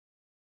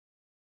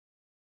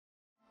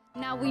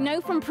Now, we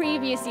know from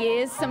previous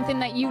years something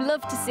that you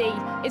love to see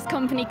is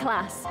company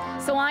class.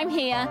 So I'm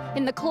here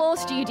in the claw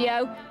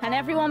studio and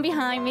everyone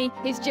behind me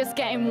is just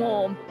getting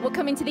warm. We're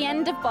coming to the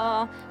end of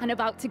bar and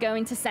about to go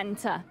into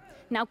centre.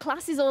 Now,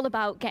 class is all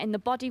about getting the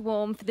body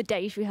warm for the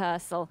day's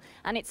rehearsal,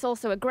 and it's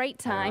also a great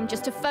time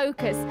just to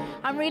focus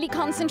and really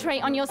concentrate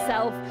on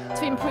yourself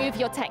to improve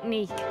your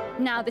technique.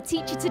 Now, the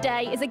teacher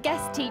today is a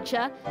guest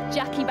teacher,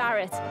 Jacquelin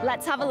Barrett.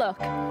 Let's have a look.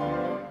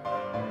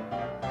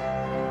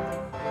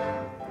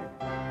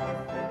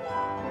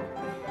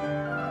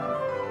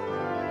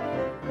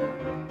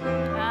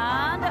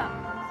 And up.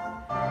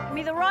 Give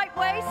me the right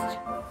waist.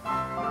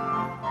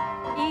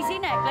 Easy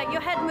neck, let your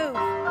head move.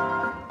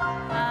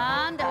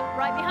 And up,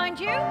 right behind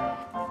you.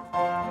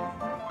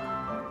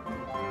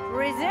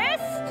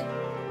 Resist.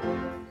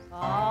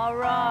 All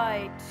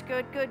right,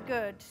 good, good,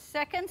 good.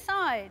 Second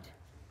side.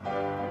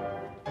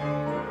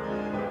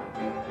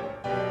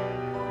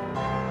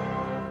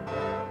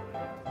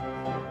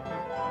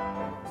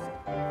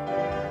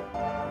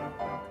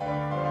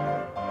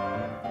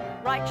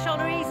 Right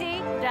shoulder easy,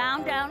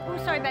 down, down. Oh,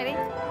 sorry, baby.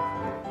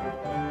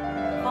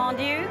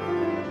 Vendu.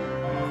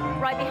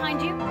 Right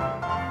behind you.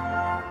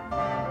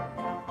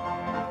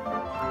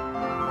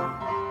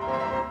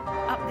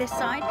 Up this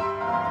side.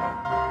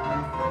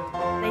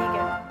 There you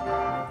go.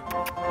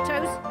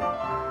 Toes.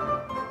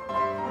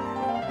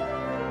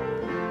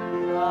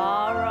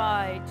 All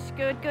right.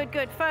 Good, good,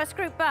 good. First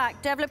group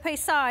back. Développé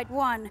side.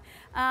 1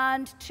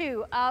 and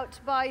 2. Out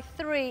by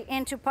 3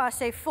 into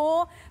passé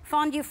 4.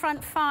 Fendu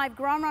front 5.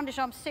 Grand rond de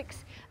jambe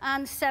 6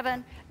 and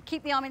 7.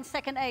 Keep the arm in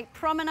second 8.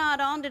 Promenade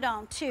en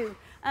dedans 2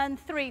 and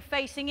 3.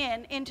 Facing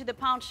in into the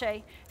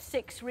penché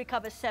 6.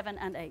 Recover 7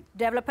 and 8.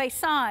 Développé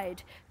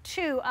side.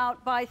 2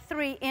 out by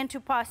 3 into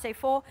passé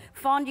 4.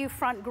 Fendu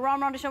front.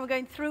 Grand rond de jambe. We're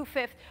going through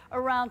 5th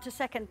around to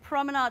 2nd.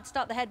 Promenade.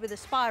 Start the head with a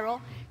spiral.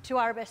 2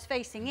 arabesque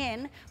facing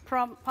in.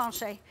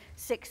 Penché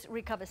 6.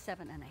 Recover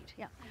 7 and 8.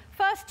 Yeah.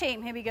 First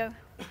team. Here we go.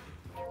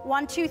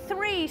 1, 2,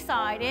 3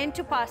 side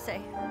into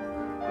passé.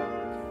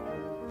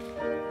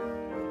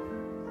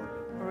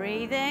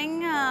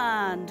 Breathing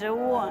and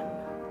 1,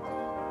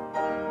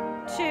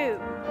 2,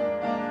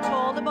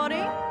 tall the body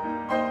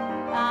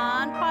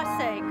and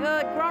passé.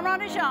 Good. Grand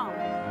rond de jambe.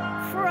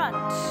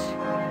 Front.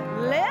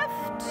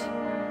 Lift.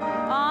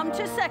 Arm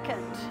to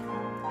second.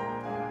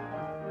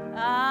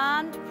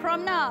 And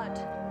promenade.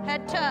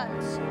 Head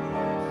turns.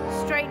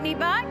 Straight knee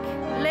back.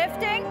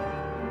 Lifting.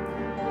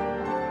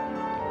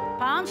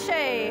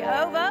 Penché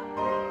over.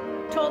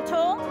 Tall,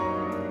 tall.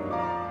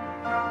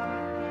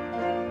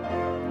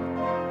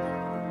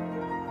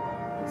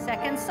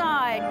 Second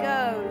side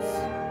goes.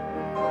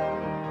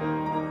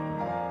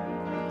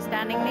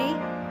 Standing knee.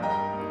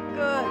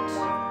 Good.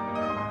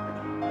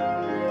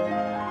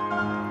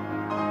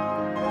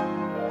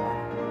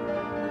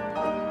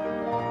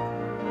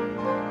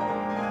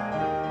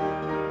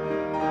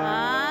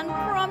 And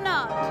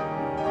promenade.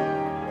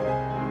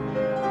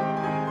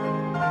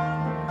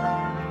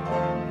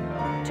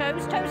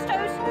 Toes, toes,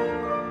 toes.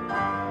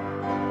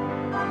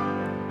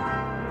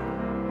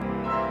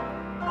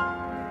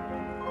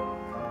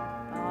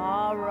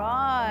 All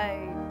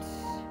right.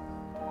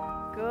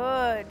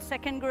 Good.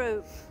 Second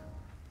group.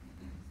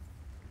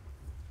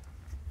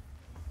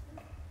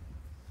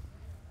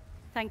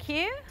 Thank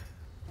you.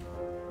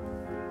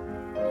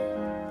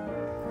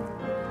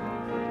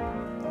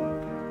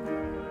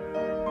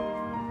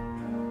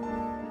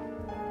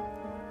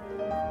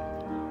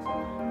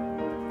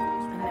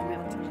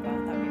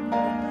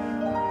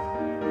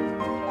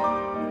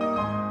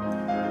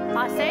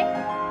 Passé.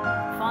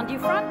 Fendu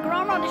front.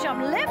 Grand rond de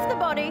jambe. Lift the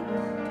body.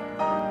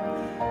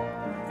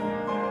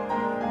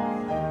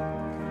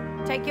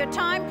 Take your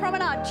time.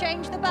 Promenade.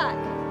 Change the back.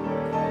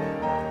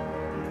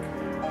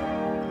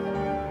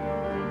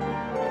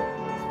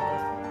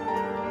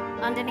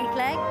 Underneath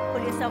leg,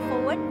 pull yourself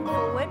forward,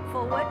 forward,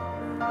 forward.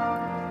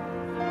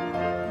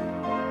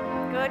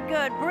 Good,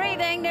 good.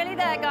 Breathing, nearly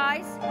there,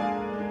 guys.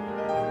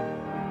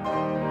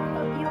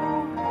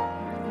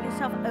 Put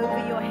yourself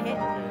over your hip.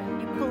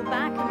 You pull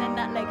back and then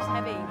that leg's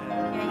heavy.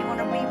 Yeah, you want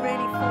to be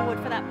really forward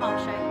for that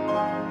penché.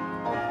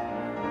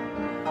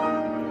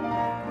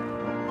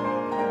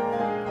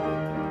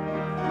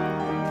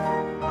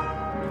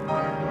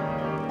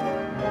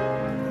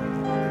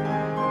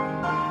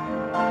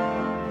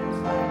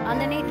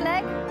 Underneath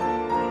leg.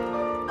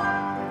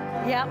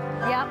 Yep,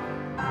 yep.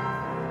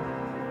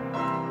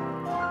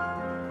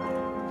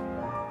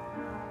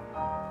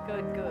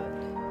 Good, good.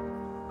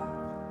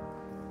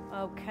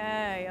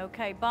 Okay,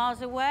 okay.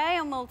 Bars away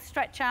and we'll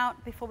stretch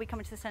out before we come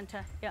into the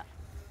center. Yeah.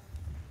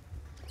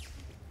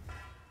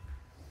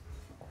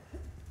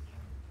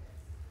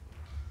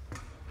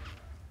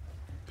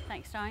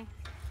 Thanks, Di.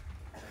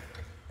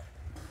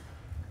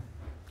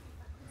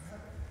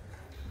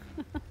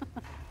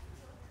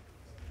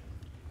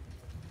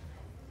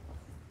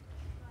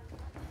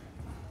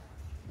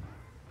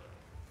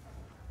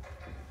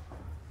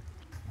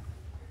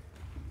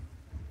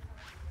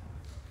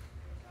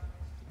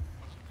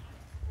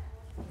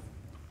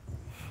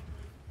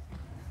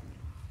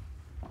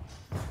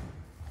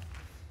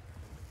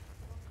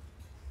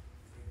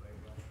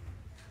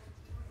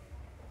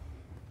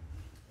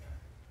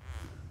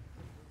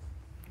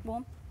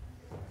 warm?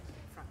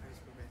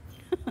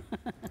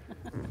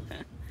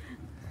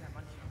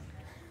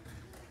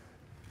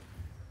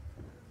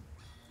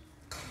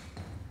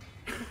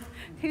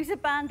 Who's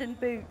abandoned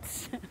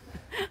boots?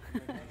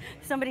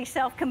 Somebody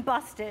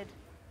self-combusted.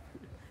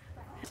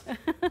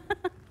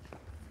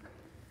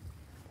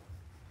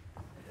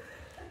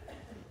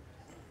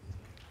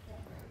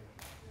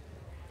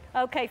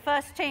 Okay,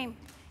 first team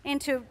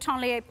into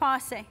Tenlier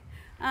Passe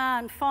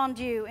and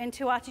Fondue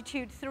into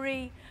attitude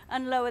 3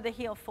 and lower the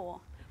heel 4.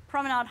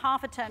 Promenade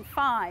half a turn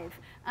 5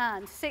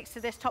 and 6 to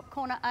this top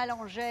corner,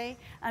 allongé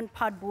and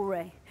pas de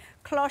bourrée.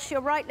 Cloche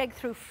your right leg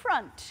through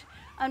front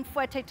and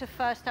fouette to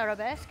first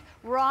arabesque.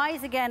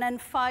 Rise again and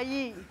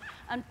failli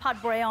and pas de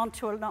bourrée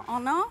onto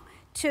en un.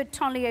 To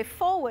Tenlier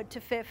forward to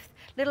 5th.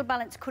 Little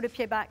balance, coup de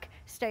pied back,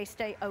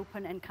 stay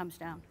open and comes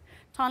down.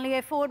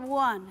 Tenlier forward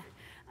 1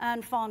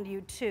 and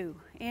Fondue 2.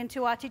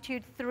 Into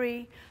attitude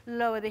 3,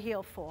 lower the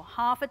heel 4.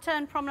 Half a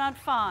turn, promenade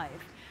 5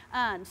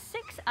 and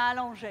 6,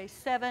 allongé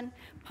 7,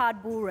 pas de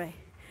bourrée.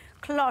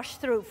 Cloche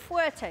through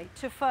fouette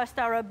to first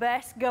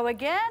arabesque, go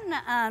again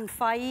and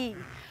failli,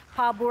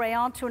 pas bourrée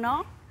en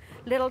tournant.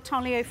 Little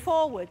Tenlier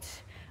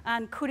forwards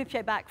and coup de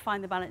pied back,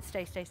 find the balance,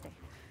 stay.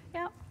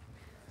 Yeah.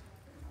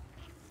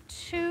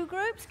 2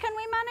 groups, can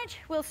we manage?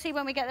 We'll see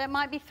when we get there,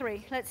 might be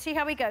 3. Let's see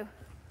how we go.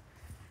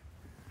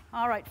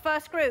 All right,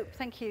 first group,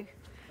 thank you.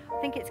 I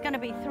think it's going to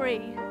be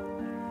 3.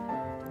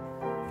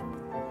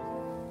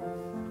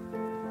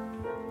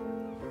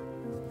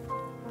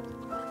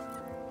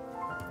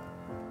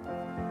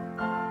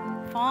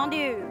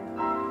 Fondue.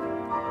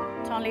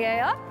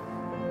 Tenlier up.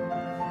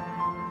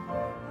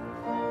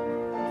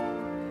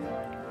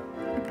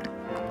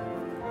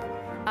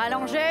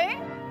 Allongé.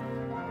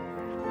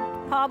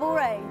 Pas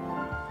bourrée.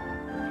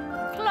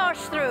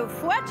 Cloche through,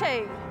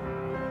 fouette.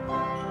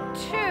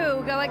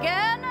 2, go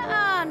again,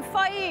 and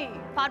failli.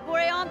 Pas de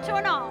bourrée en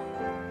tournant.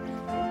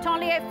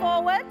 Tenlier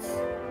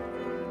forwards.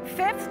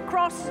 5th,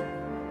 cross,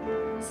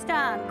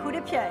 stand, coup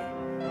de pied.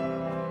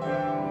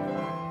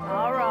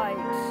 All right.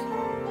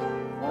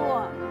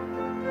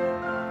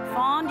 1.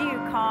 Fondue,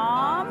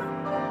 calm.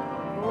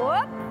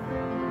 Whoop.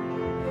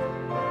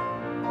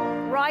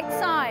 Right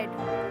side.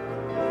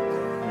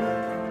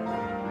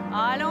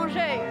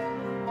 Allongé.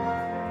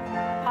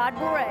 Pas de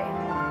bourrée.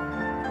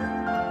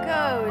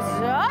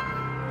 Goes up.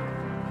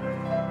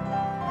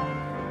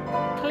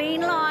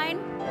 Clean line.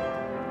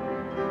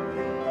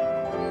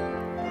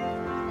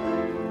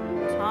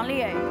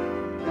 Tenlier.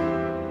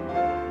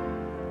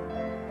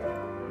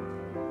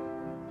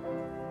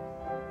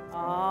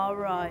 All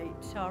right.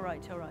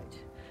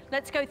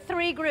 Let's go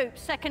 3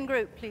 groups. Second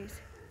group,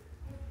 please.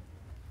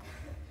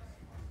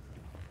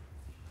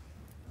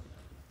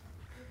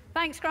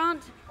 Thanks,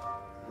 Grant.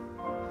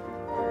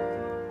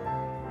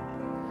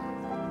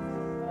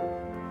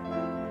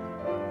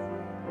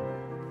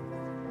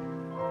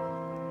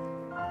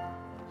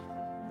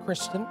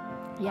 Kristen.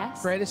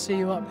 Yes. Great to see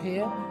you up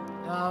here.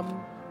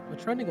 We're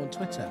trending on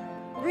Twitter.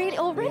 Really?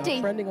 Already? We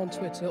are trending on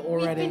Twitter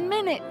already. We've been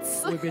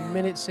minutes. We've been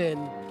minutes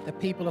in. The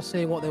people are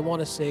seeing what they want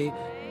to see.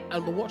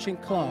 And we're watching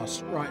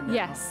class right now.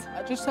 Yes.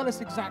 Just tell us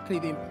exactly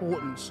the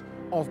importance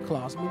of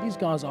class. I mean, these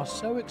guys are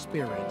so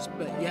experienced,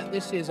 but yet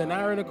this is an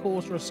hour and a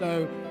quarter or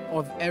so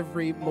of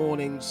every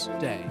morning's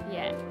day.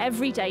 Yeah,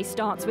 every day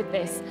starts with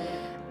this.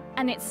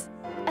 And it's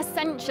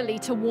essentially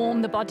to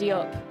warm the body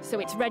up so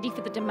it's ready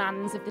for the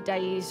demands of the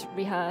day's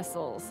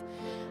rehearsals.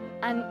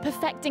 And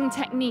perfecting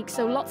technique,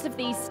 so lots of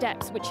these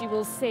steps which you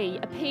will see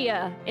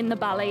appear in the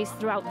ballets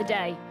throughout the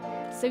day.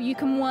 So you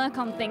can work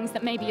on things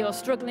that maybe you're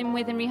struggling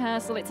with in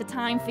rehearsal. It's a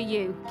time for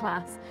you,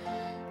 class.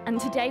 And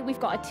today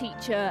we've got a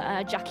teacher,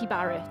 Jacquelin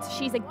Barrett.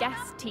 She's a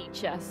guest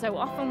teacher, so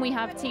often we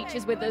have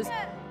teachers with us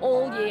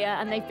all year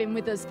and they've been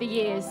with us for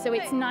years. So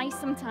it's nice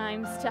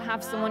sometimes to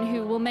have someone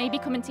who will maybe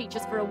come and teach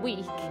us for a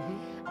week.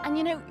 And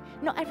you know,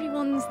 not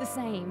everyone's the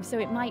same, so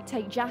it might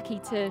take Jackie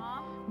to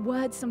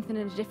word something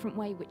in a different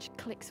way which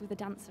clicks with a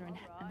dancer and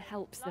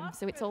helps them.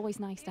 So it's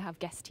always nice to have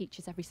guest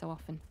teachers every so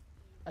often.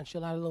 And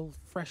she'll add a little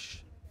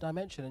fresh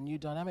dimension, a new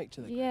dynamic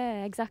to the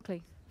Yeah,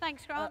 exactly.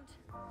 Thanks, Grant.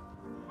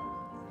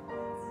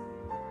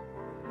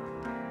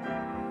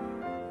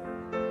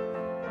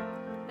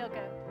 They'll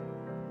go.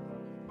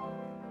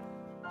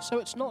 So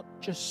it's not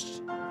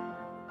just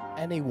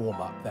any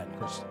warm-up then,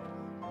 Kristen?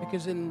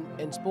 Because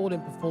in sport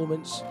and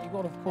performance, you've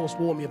got to, of course,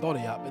 warm your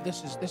body up, but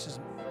this is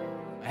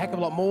a heck of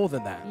a lot more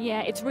than that.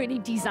 Yeah, it's really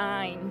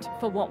designed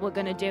for what we're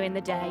going to do in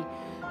the day.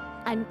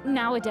 And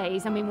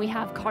nowadays, I mean, we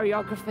have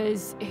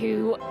choreographers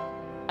who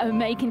are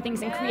making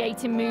things and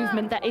creating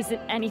movement that isn't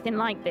anything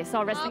like this.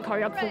 Our resident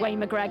choreographer, Wayne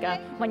McGregor,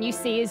 when you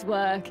see his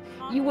work,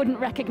 you wouldn't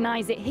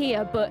recognize it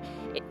here, but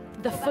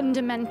the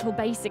fundamental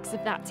basics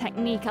of that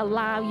technique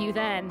allow you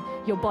then,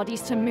 your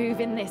bodies to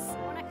move in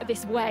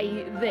this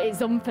way that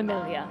is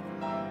unfamiliar.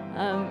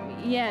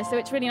 Yeah, so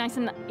it's really nice.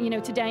 And, you know,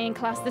 today in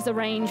class, there's a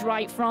range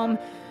right from,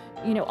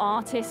 you know,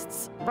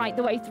 artists right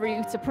the way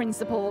through to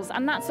principals.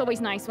 And that's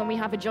always nice when we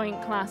have a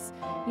joint class,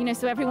 you know,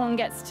 so everyone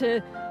gets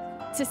to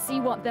see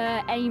what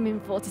they're aiming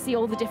for, to see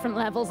all the different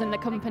levels in the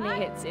company.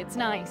 It's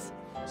nice.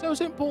 So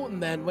it's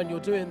important then, when you're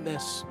doing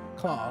this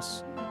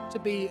class, to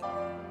be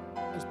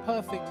as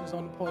perfect, as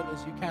on point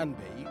as you can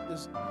be.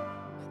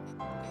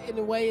 In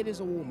a way, it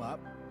is a warm-up.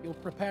 You're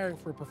preparing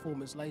for a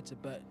performance later,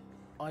 but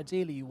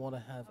ideally you want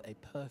to have a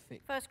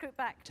perfect First group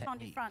back,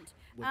 Tandy front.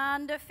 when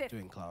And a fifth.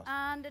 doing class.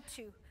 And a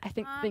two. I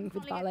think the And thing with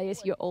following it ballet is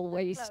forward. you're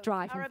always Close.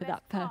 striving for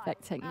that Arabesque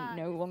perfect five. technique. And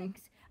No one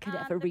six. could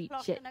And ever a reach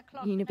cloche it, and a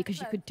cloche you know, and a because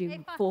you close. could do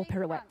If I 4 say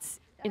front, pirouettes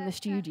in the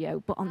left hand.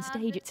 studio, but on And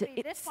stage the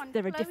three. This one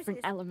there are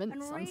different closes elements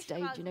and on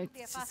stage, you know,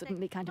 reaches to the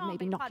suddenly kind of Can't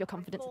maybe be knock pas your de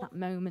confidence at that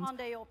control, moment,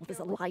 Monday or or there's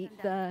a pure light Western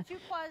there. dance. Two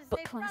croisés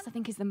But class, I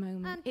think, is the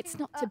moment. and It's two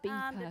not to be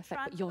and a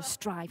perfect, but you're transfer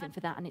striving and for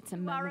that, and it's a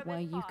two moment where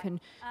Arabesque you five can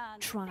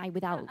and try six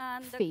without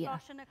and a fear,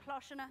 cloche and a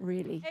cloche and a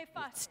really,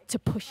 efface to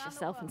push around the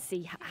yourself and world.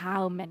 see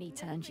how many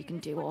turns you can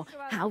do, or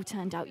how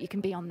turned out you can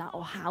be on that,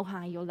 or how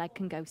high your leg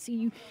can go. So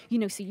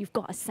so you've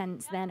got a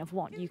sense then of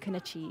what you can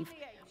achieve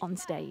on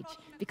stage,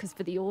 because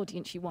for the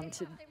audience you want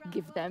to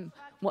give them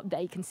what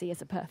they can see as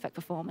a perfect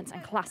performance,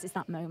 and class is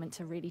that moment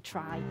to really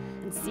try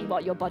and see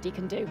what your body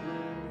can do.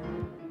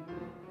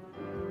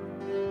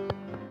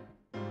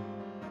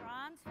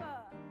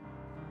 Transfer.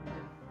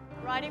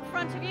 Right in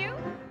front of you.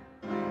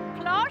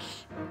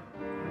 Cloche.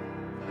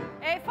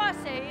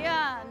 Effacé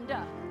and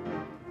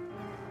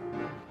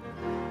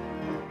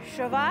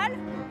cheval.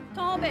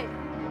 Tombé.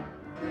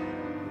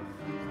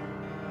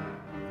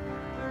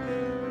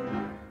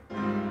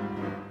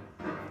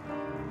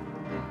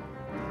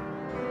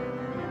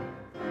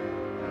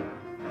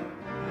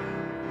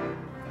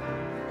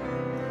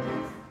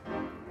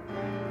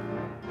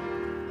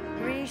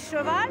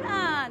 Cheval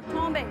and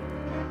tombé.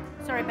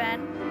 Sorry, Ben.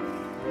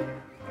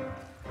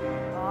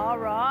 All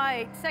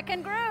right,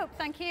 second group,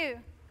 thank you.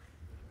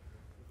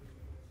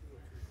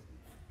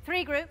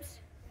 3 groups.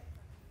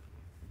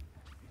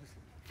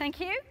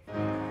 Thank you.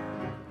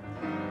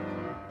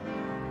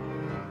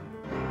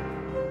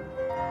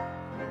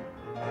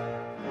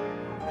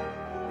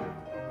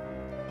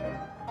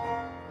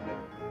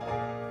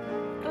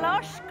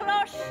 Cloche,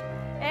 cloche,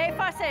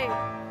 effacé.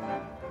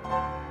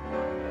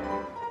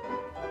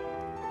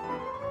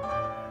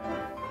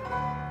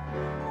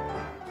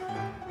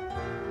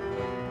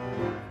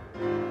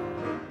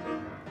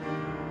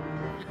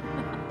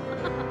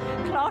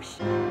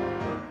 Cloche.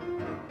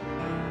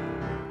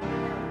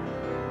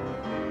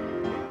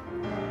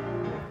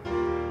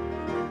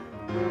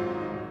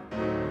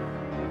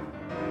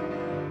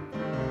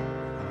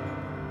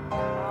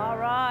 All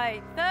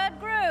right, third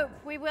group,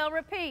 we will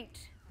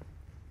repeat.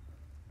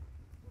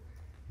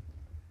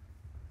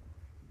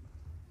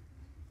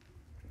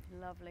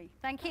 Lovely,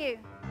 thank you.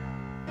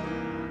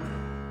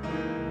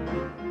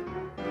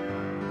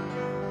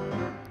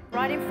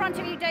 Right in front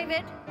of you,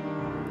 David.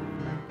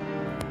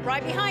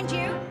 Right behind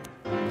you.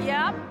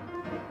 Yep.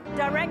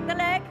 Direct the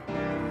leg.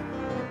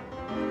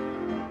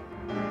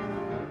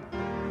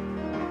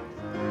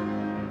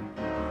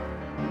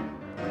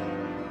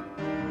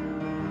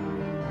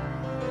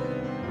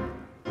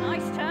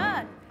 Nice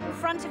turn.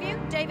 Front of you,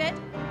 David.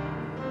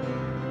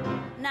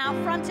 Now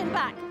front and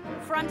back.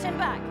 Front and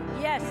back.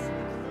 Yes.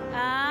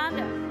 And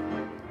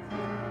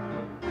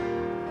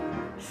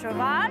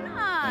cheval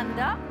and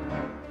up.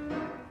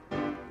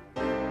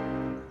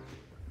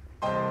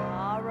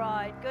 All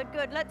right, good,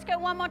 good. Let's go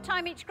one more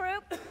time each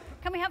group.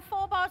 Can we have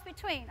 4 bars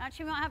between?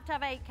 Actually, we might have to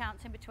have 8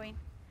 counts in between.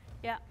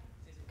 Yeah,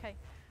 okay.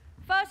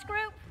 First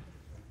group.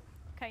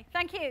 Okay,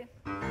 thank you.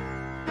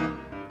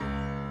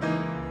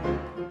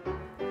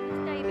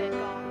 Where's David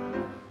gone?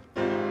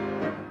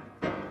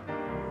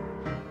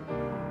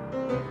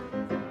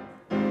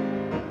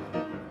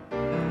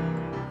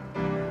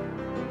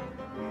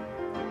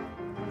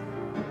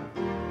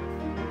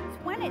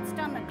 When it's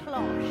done the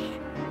cloche,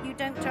 you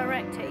don't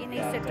direct it. You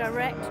need to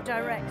direct. So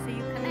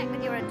you connect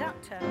with your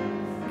adductor.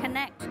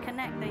 Connect.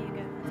 There you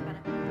go. That's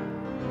better.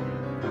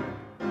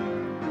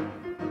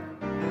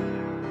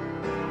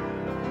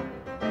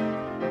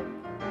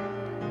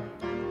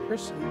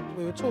 Kristen,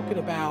 we were talking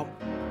about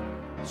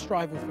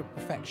striving for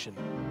perfection.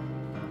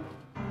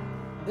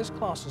 This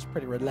class is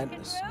pretty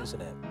relentless,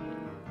 isn't it?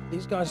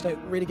 These guys don't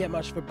really get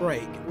much of a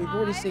break. We've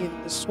already seen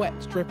the sweat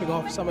dripping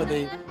off some of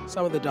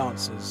the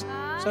dancers.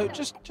 So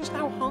just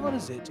how hard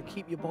is it to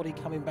keep your body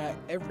coming back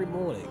every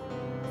morning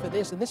for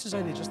this? And this is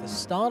only just the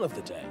start of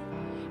the day.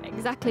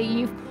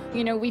 Exactly.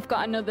 We've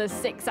got another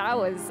 6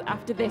 hours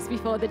after this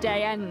before the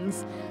day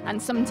ends,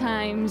 and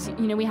sometimes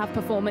we have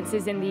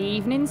performances in the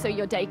evening, so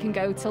your day can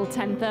go till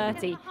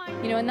 10:30.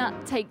 And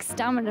that takes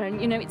stamina,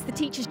 and it's the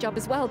teacher's job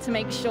as well to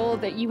make sure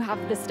that you have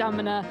the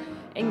stamina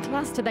in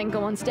class to then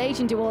go on stage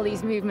and do all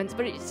these movements.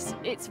 But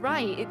it's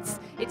right.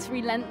 It's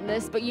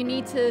relentless, but you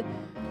need to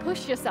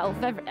push yourself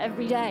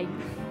every day.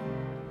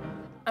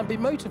 And be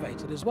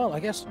motivated as well. I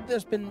guess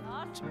there's been,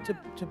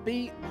 to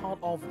be part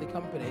of the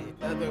company,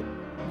 the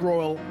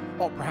Royal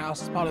Opera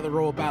House, as part of the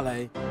Royal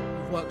Ballet,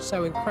 you've worked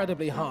so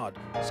incredibly hard.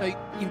 So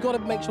you've got to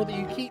make sure that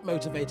you keep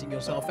motivating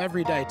yourself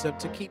every day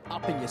to keep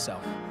upping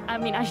yourself. I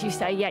mean, as you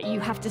say, yeah, you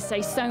have to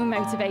stay so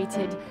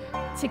motivated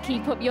to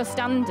keep up your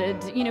standard,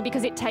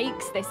 because it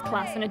takes this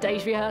class and a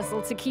day's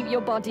rehearsal to keep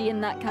your body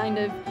in that kind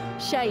of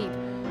shape.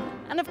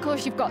 And of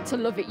course, you've got to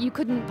love it. You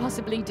couldn't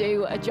possibly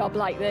do a job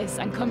like this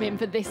and come in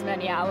for this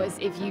many hours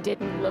if you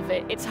didn't love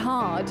it. It's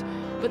hard,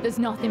 but there's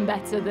nothing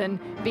better than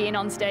being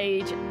on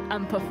stage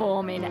and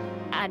performing,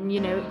 and you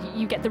know,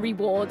 you get the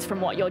rewards from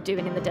what you're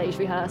doing in the day's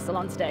rehearsal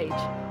on stage.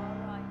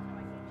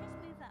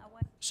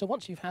 So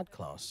once you've had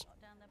class,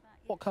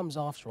 what comes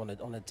after on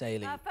a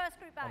daily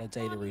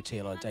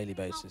routine, on a daily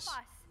basis?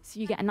 So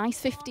you get a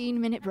nice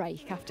 15-minute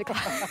break after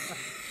class.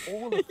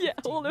 All of 15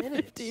 all of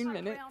minutes? 15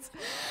 minutes.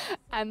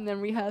 And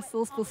then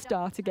rehearsals will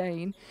start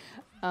again.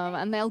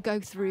 And they'll go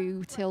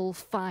through till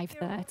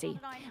 5:30.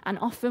 And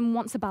often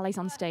once the ballet's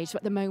on stage, so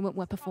at the moment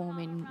we're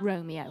performing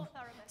Romeo.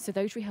 So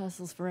those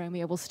rehearsals for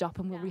Romeo will stop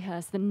and we'll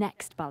rehearse the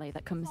next ballet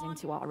that comes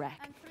into our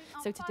rec.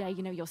 So today,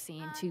 you know, you're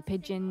seeing Two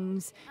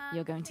Pigeons,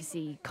 you're going to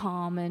see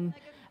Carmen,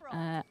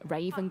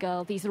 Raven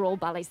Girl. These are all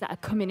ballets that are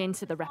coming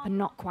into the rep and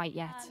not quite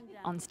yet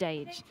on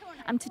stage.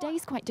 And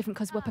today's quite different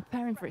because we're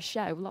preparing for a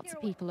show. Lots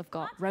of people have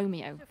got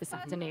Romeo this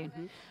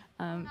afternoon.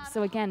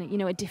 So again, you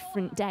know, a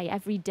different day.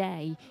 Every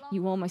day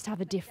you almost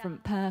have a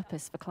different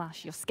purpose for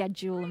class. Your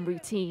schedule and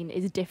routine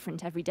is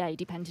different every day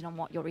depending on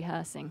what you're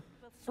rehearsing.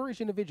 For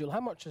each individual,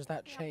 how much does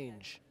that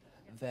change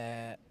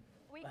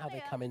how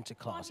they come into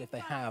class if they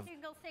have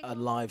a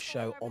live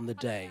show on the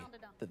day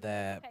that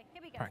they're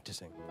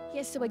practicing?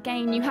 Yes, so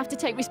again, you have to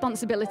take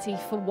responsibility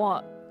for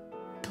what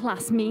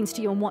class means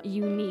to you and what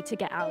you need to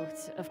get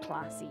out of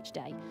class each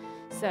day.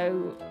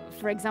 So,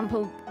 for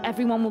example,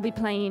 everyone will be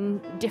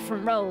playing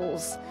different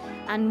roles.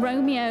 And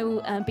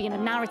Romeo, being a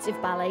narrative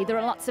ballet, there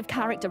are lots of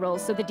character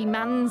roles, so the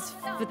demands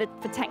for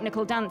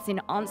technical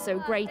dancing aren't so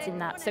great in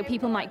that. So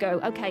people might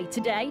go, okay,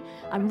 today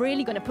I'm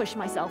really going to push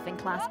myself in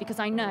class because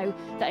I know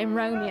that in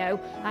Romeo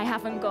I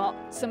haven't got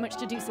so much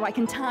to do, so I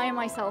can tire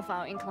myself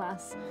out in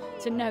class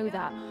to know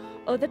that.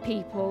 Other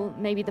people,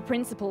 maybe the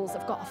principals,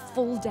 have got a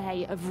full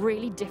day of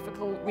really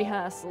difficult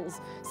rehearsals.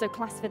 So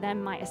class for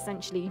them might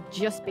essentially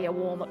just be a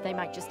warm-up. They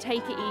might just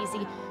take it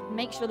easy,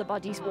 make sure the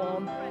body's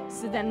warm,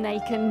 so then they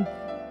can,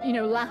 you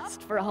know,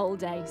 last for a whole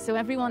day. So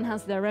everyone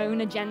has their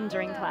own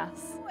agenda in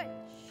class.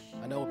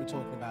 I know we'll be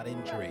talking about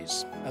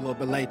injuries a little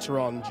bit later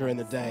on during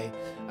the day,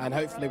 and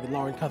hopefully with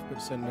Lauren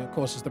Cuthbertson, who of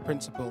course is the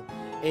principal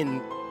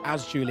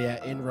as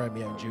Juliet in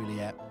Romeo and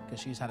Juliet, because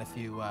she's had a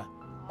few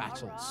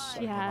battles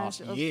over the last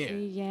year.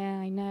 Yeah,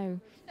 I know.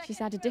 She's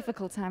had a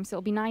difficult time, so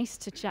it'll be nice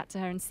to chat to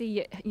her and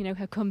see, you know,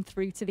 her come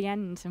through to the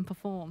end and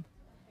perform.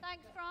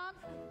 Thanks, France.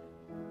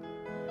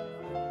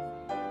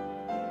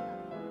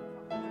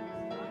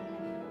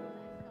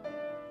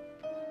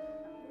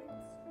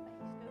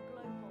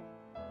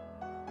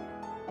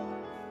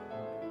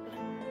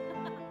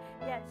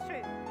 Yeah, it's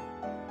true.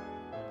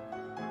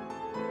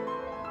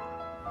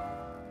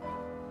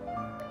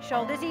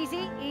 Shoulders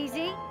easy,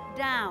 easy,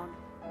 down.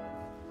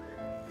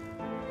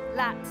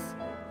 Lats.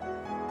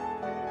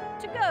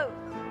 To go.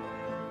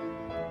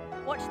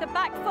 Watch the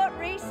back foot,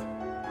 Reese.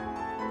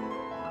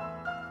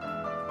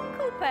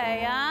 Coupe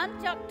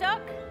and duck,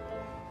 duck.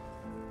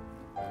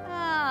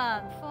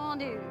 And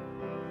fondue.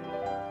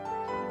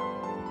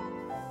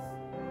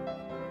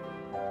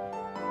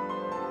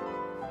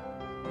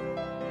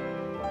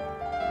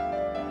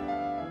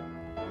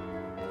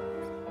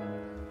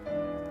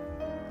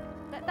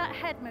 Let that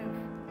head move.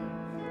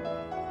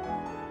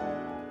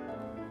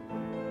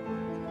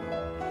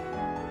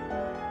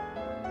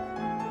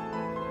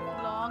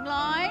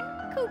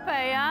 Coupe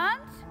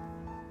and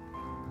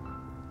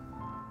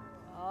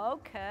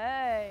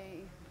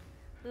okay.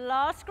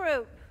 Last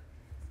group.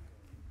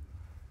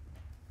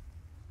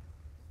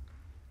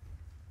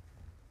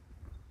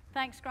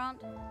 Thanks, Grant.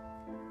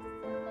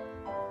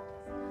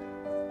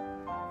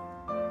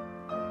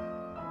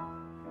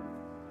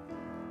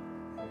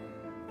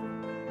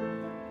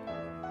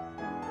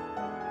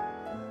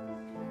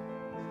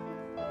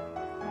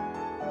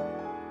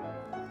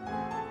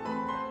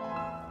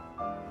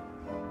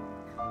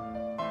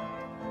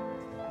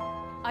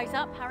 Eyes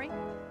up, Harry.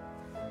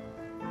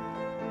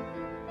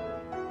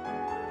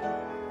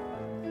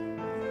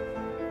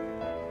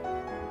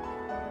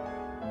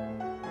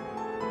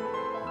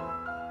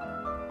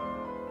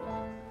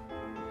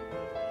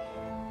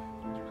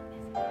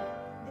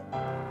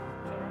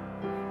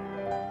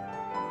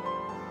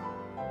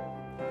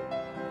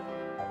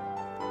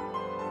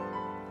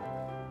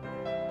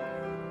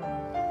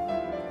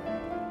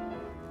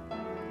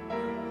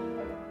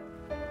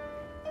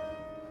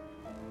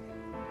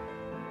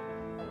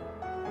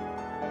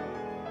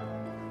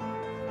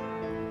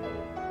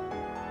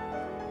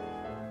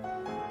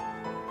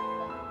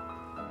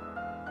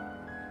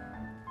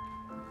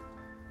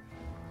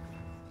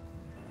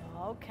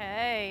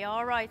 Okay,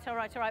 all right.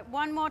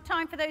 One more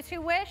time for those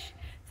who wish.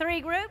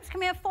 3 groups. Can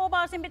we have 4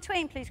 bars in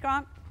between, please,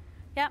 Grant?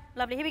 Yeah,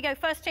 lovely. Here we go.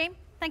 First team.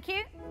 Thank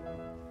you.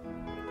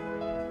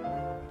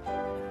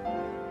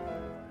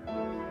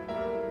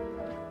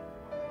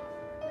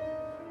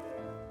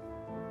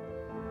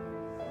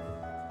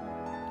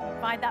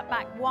 Divide that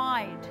back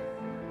wide.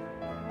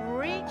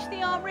 Reach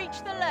the arm, reach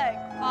the leg.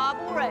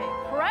 Arbore.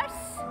 Press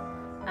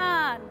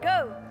and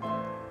go.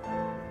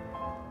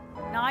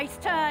 Nice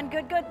turn.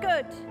 Good, good,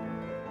 good.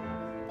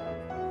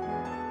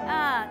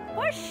 And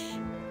push.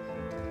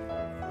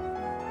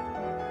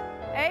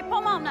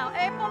 Épaulement now,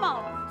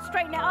 épaulement.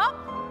 Straighten it up.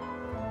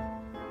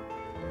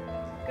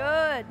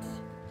 Good.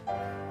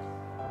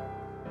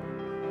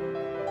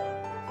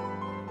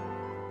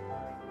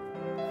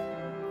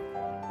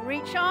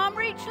 Reach arm,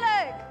 reach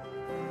leg.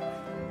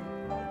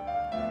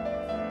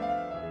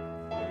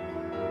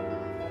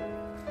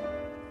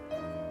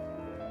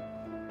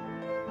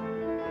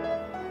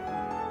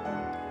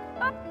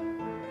 Up.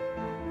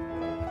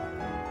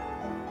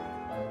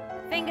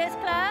 Fingers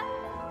clear.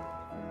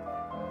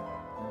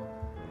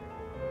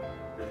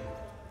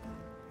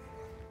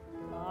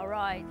 All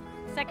right.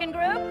 Second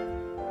group.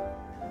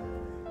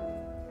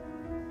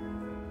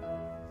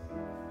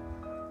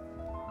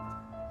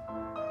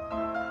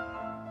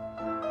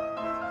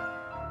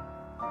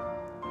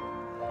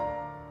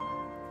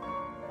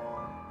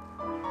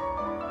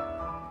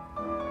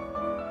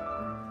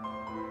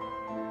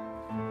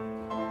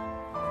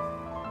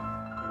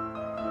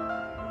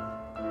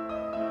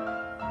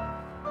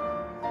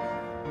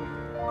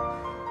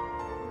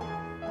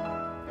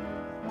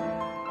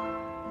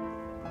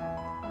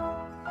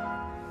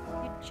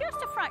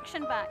 Just a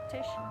fraction back,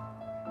 Tish.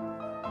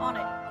 On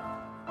it.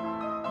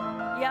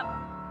 Yep.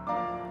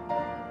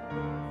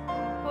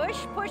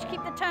 Push, push,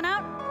 keep the turn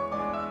out.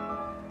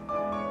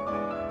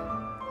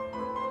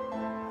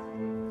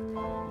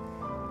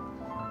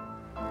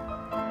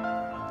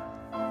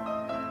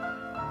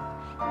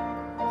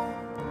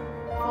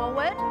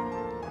 Forward.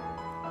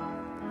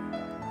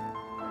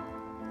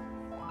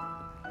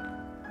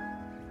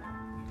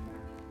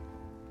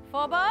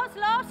 Four bars,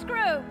 last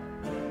group.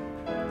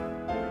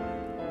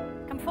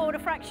 Forward a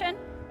fraction.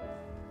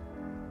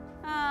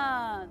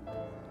 And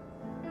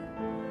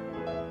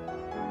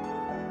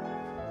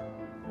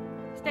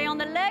stay on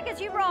the leg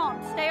as you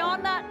run. Stay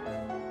on that.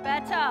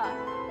 Better.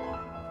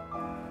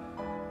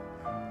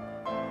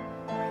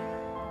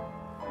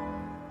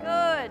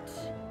 Good.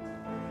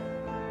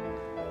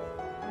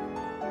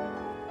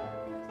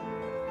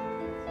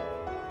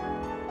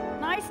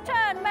 Nice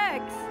turn,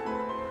 Megs.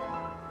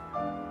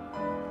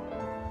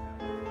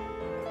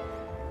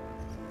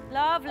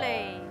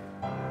 Lovely.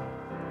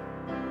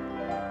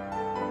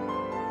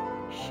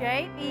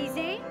 Shape,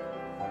 easy.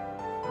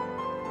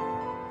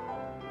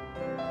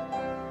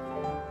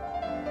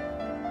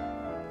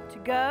 To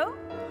go.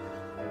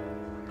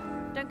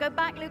 Don't go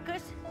back,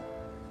 Lucas.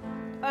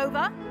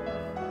 Over.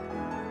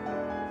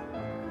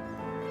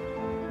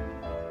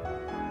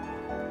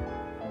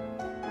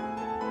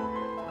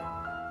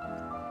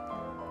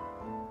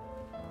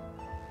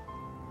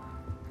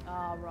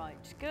 All right,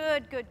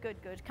 good, good,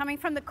 good, good. Coming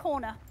from the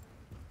corner.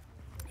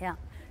 Yeah.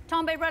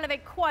 Tombe,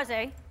 releve,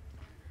 croisé.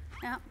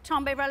 Yeah.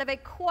 Tombe, releve,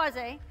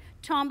 croisé.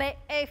 Tombe,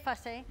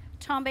 effacé.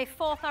 Tombe,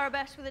 fourth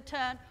arabesque with a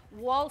turn.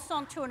 Waltz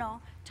en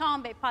tournant.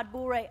 Tombe, pas de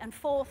bourrée, and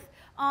fourth.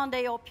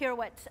 Ande or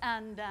pirouettes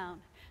and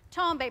down.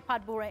 Tombe, pas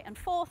de bourrée, and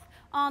fourth.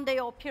 Ande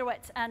or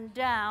pirouettes and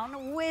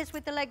down. Whiz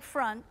with the leg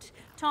front.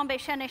 Tombe,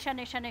 chaîné,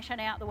 chaîné, chaîné,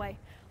 chaîné out the way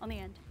on the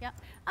end. Yeah.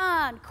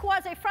 And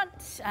croisé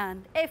front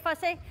and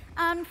effacé.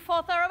 And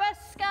fourth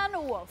arabesque and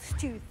waltz.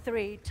 2,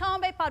 3.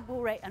 Tombe, pas de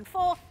bourrée, and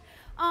fourth.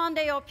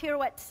 Ande or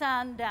pirouettes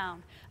and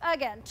down.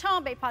 Again,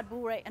 tombe, pas de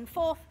bourrée, and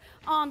fourth.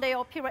 Ande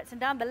or pirouettes and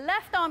down. The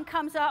left arm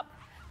comes up.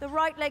 The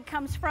right leg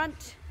comes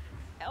front.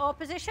 Or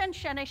position.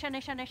 Chaîné,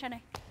 chaîné, chaîné,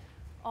 chaîné.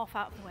 Off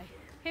out of the way.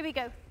 Here we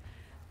go.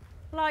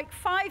 Like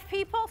 5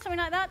 people, something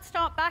like that.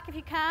 Start back if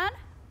you can.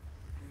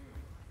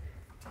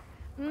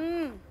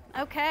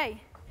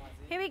 Okay.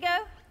 Here we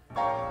go.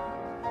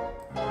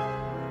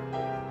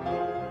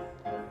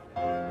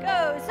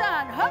 Goes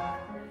and hop.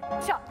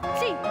 Chop,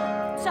 see,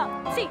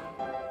 chop, see.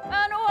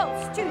 And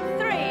waltz, 2,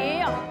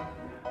 3.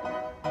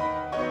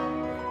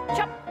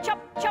 Chop, chop,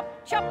 chop,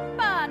 chop,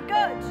 and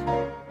good.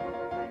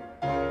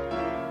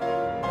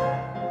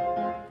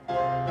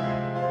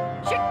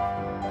 Chick,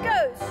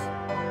 goes.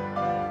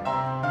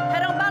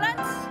 Head on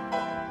balance.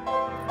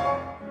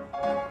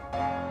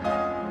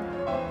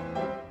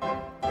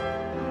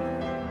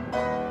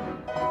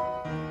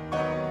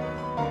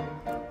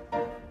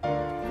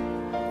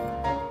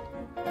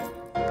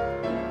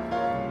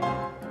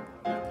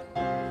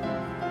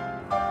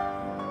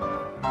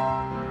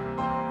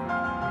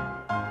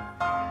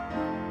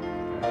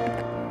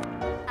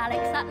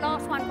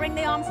 Last one, bring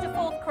the arms to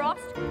fourth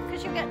crossed,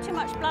 because you get too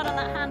much blood on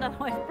that hand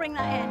otherwise. Bring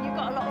that in, you've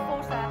got a lot of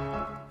force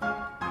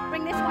there.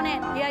 Bring this one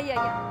in, yeah, yeah,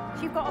 yeah.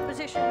 So you've got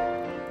opposition.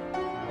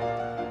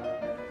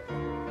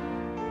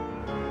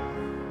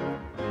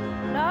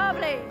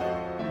 Lovely.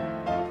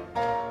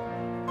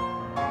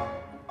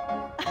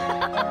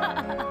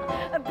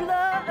 A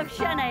blur of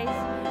chaînés.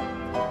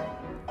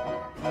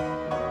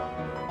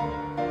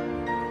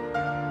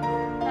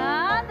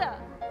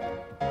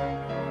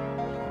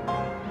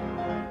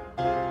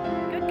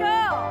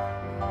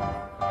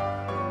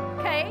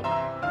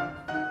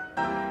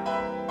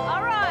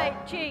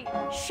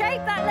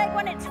 Shape that leg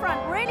when it's front.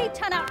 Really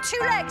turn out 2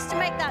 legs to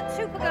make that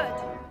super good.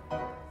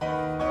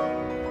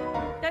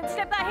 Don't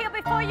slip that heel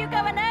before you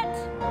go, Annette.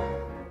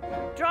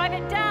 Drive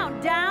it down,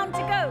 down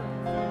to go.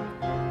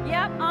 Yeah.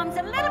 Yep, arms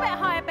a little bit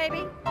higher,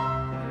 baby.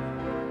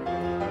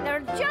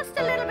 They're just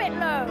a little bit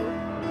low.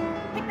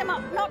 Pick them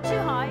up, not too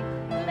high.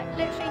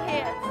 Literally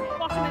here,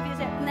 bottom of your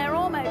zip, and they're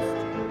almost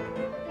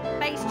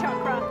base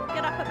chakra.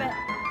 Get up a bit.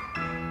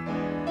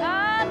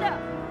 And up.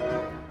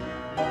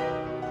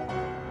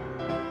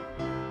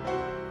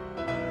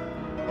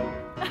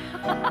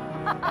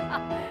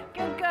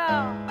 Good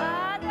girl.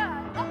 And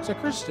up. So,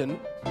 Kristen,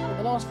 in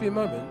the last few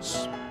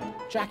moments,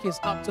 Jackie's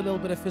upped a little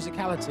bit of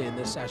physicality in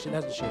this session,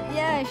 hasn't she?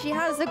 Yeah, she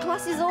has. The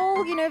class is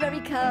all, you know, very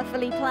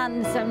carefully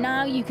planned. So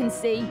now you can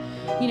see,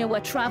 you know,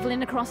 we're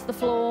traveling across the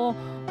floor,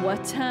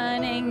 we're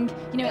turning.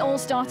 You know, it all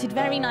started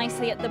very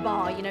nicely at the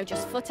bar, you know,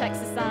 just foot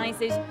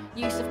exercises,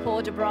 use of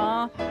port de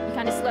bras. You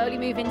kind of slowly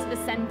move into the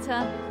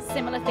center,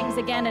 similar things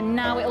again, and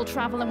now it'll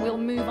travel and we'll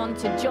move on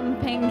to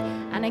jumping,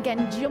 and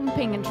again,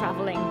 jumping and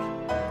traveling.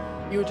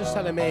 You were just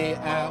telling me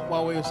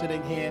while we were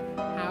sitting here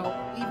how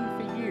even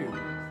for you,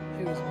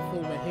 who is a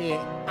performer here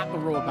at the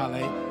Royal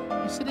Ballet,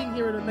 you're sitting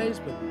here in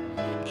amazement.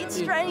 It's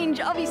strange,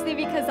 obviously,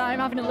 because I'm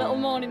having a little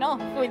morning off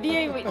with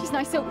you, which is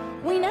nice. So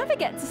we never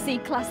get to see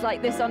class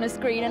like this on a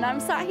screen, and I'm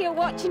sat here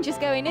watching,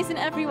 just going, isn't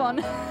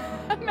everyone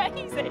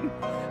amazing?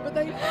 But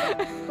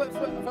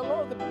for a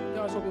lot of the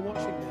guys who'll be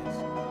watching this,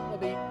 there'll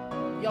be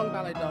young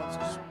ballet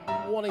dancers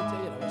wanting to,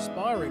 you know,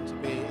 aspiring to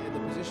be in the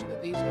position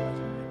that these guys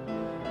are in.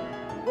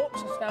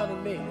 What's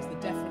astounding me is the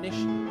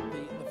definition,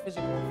 the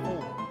physical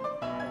form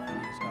of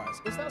these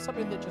guys. Is that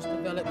something that just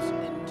develops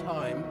in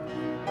time?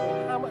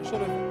 Or how much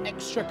sort of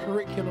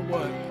extracurricular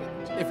work,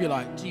 if you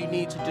like, do you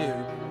need to do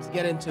to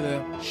get into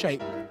the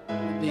shape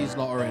that these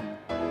lot are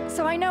in?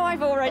 So I know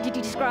I've already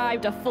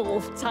described a full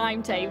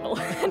timetable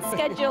and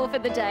schedule for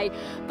the day,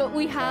 but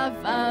we have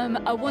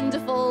a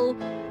wonderful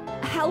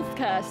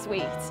healthcare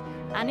suite.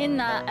 And in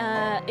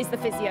that is the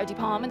physio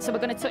department, so we're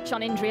going to touch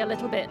on injury a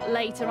little bit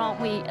later,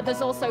 aren't we? There's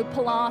also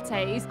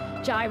Pilates,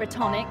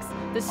 gyrotonics,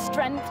 there's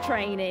strength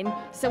training,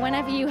 so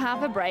whenever you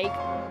have a break,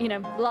 you know,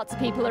 lots of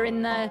people are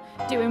in there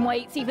doing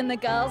weights, even the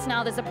girls.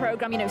 Now there's a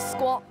program, you know,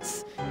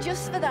 squats,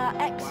 just for that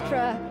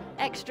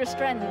extra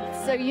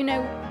strength. So, you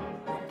know,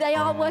 they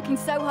are working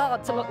so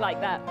hard to look like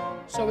that.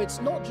 So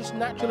it's not just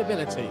natural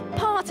ability.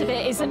 Part of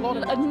it is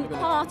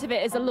part of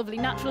it is a lovely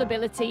natural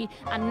ability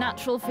and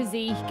natural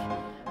physique.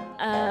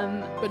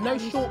 But no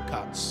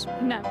shortcuts.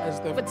 No,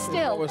 but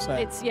still,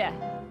 it's, yeah.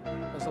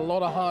 There's a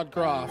lot of hard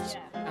graphs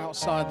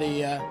outside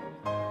the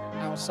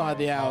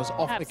hours,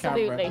 off the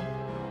camera. Absolutely.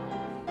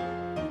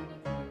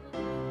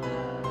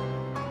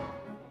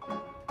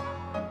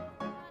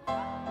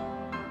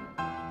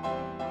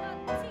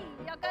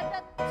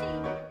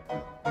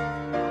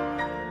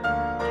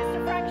 Just a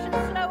fraction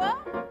slower.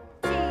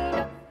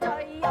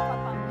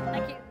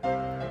 Thank you.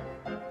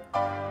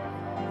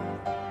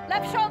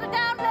 Left shoulder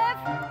down, Liv.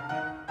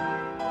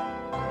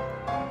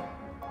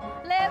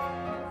 Liv.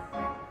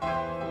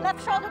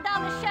 Left shoulder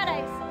down the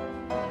chanes.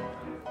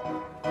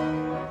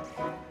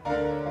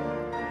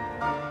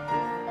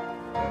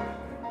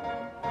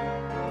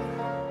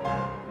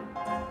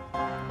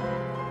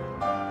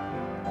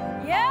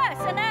 Yes,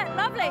 Annette,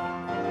 lovely.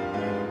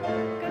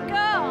 Good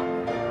girl.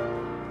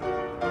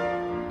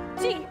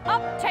 T,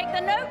 up, take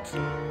the note.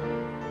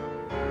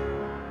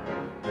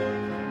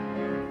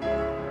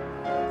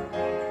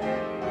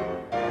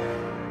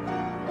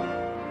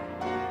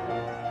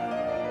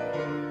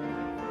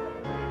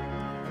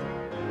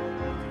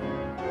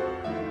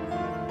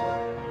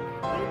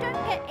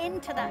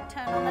 Into that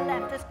turn on the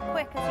left as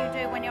quick as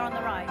you do when you're on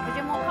the right, because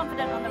you're more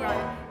confident on the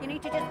right. You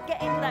need to just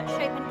get into that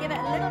shape and give it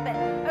a little bit.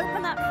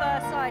 Open that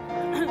first side,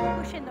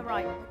 push in the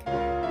right.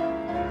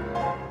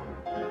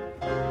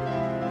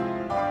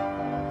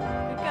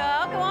 Good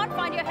girl, go on,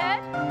 find your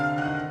head.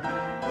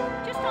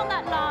 Just on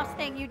that last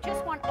thing, you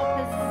just want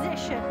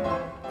opposition.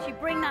 So you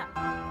bring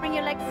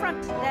your leg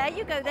front, there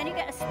you go, then you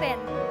get a spin.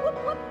 Whoop,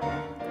 whoop.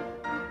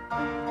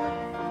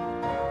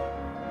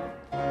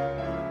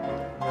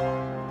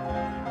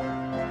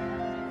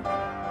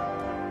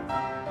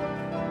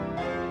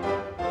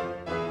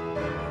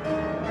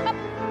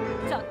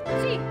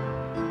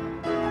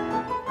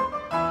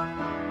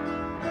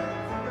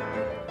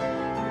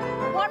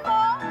 One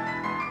more.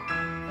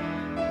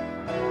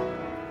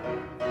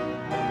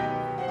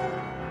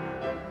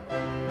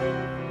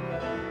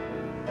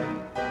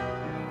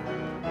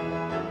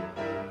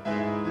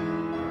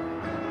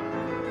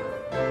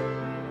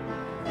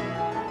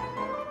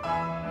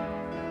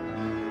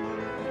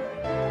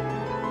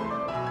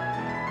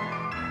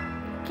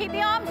 Keep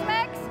the arms,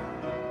 Megs.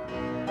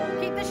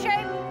 Keep the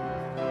shape.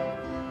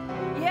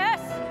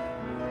 Yes.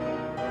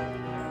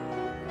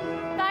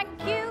 Thank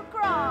you,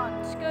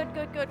 Grant. Good,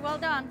 good, good. Well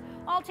done.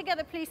 All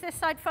together, please. This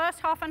side first,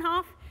 half and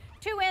half.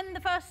 2 in the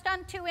first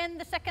stand, 2 in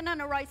the second,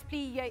 and a right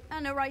plie,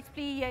 and a right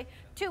plie.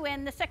 2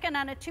 in the second,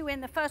 and a 2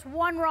 in the first.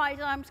 1 right,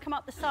 arms come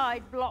up the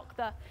side, block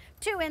the.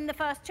 2 in the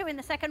first, 2 in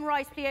the second,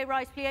 rise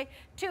plie,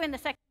 2 in the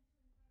second.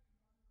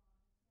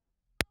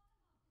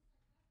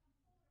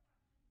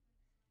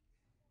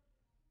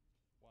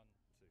 One,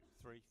 two,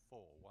 three,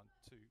 four. 1,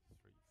 2,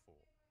 3, 4.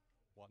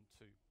 1,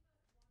 2.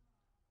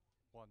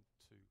 1,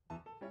 2.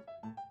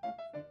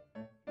 3.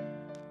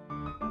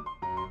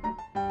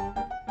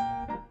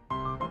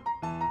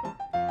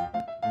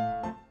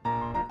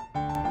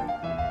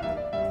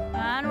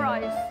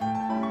 rise.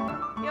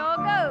 Your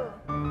go.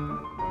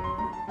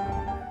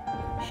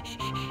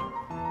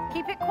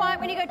 Keep it quiet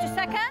when you go to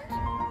second.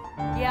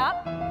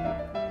 Yep.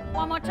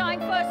 One more time,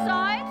 first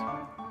side.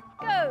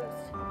 Goes.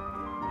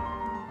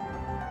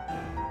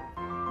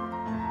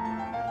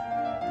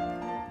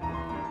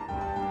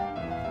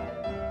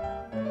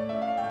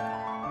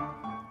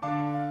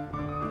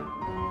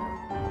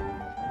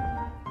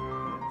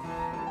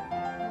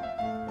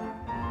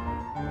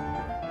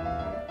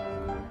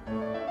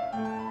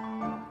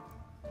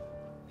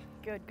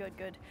 Good, good,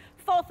 good.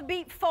 Fourth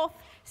beat, fourth.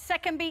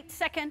 Second beat,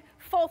 second.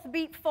 Fourth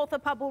beat, fourth.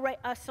 Pas bourré,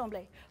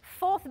 assemblé.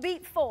 Fourth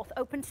beat, fourth.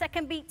 Open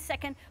second beat,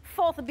 second.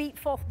 Fourth beat,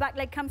 fourth. Back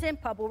leg comes in.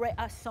 Pas bourré,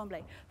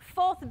 assemblé.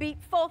 Fourth beat,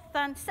 fourth.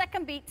 And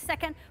second beat,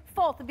 second.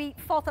 Fourth beat,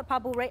 fourth. Pas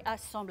bourré,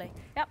 assemblé.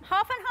 Yep,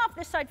 half and half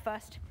this side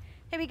first.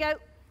 Here we go.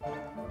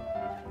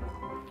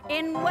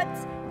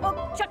 Inwards.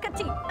 Oh,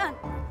 chakati. And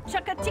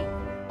chakati.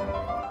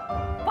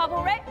 Pas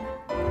bourré.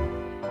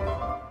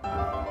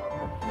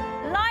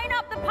 Line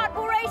up the pas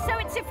bourré so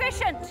it's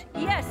efficient.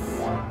 Yes.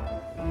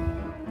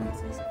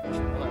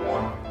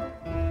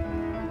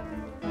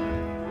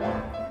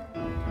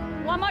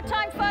 One more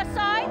time, first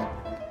side.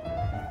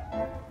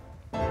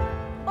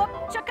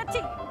 Up,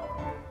 chakati.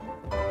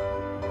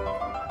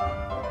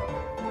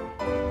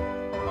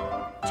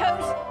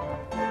 Toes.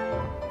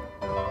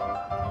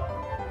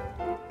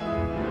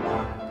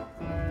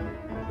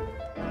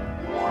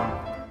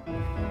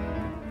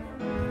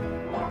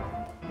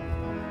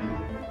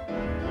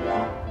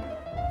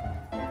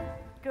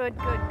 Good,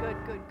 good, good,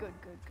 good, good,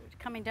 good, good.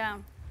 Coming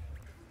down.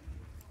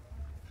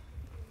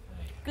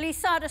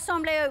 Glissade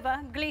assemblée over,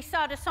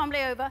 glissade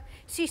assemblée over.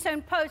 Si c'est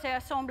une pose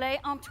assemblée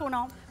en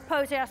tournant,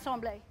 pose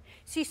assemblée.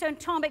 Si c'est un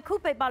tombé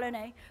coupé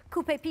ballonné,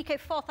 coupé piqué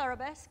fort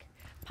arabesque.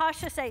 Pas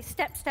chassé,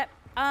 step, step,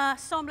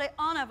 assemblée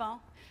en avant,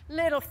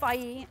 little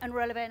failli and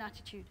relevé en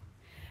attitude.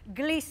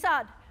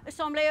 Glissade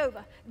assemblée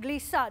over,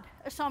 glissade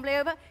assemblée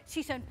over.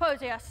 Si c'est une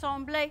pose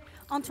assemblée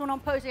en tournant,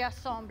 pose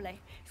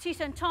assemblée. Si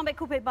c'est un tombé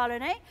coupé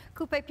ballonné,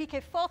 coupé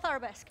piqué fort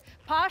arabesque.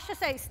 Pas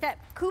chassé, step,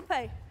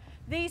 coupé.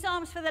 These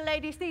arms for the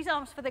ladies, these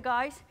arms for the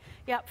guys.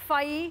 Yeah,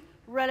 failli,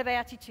 relevé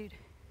attitude.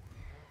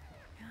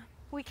 Yeah.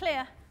 We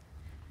clear?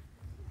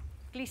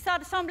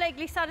 Glissade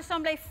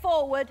assemblée,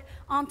 forward,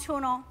 en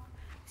tournant.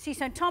 Si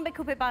c'est un tombé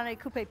coupé ballonné,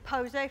 coupé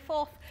posé,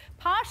 fourth.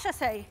 Pas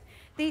chassé.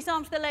 These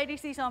arms for the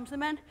ladies, these arms for the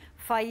men.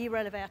 Failli,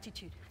 relevé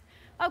attitude.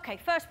 Okay,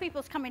 first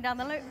people's coming down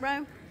the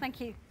row.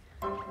 Thank you.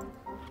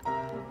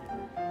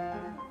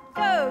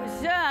 Go,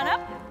 turn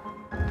up.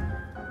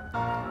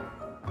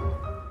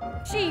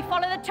 G,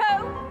 follow the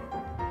toe.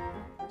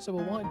 So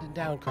we're winding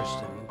down,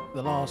 Kristen,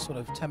 the last sort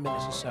of 10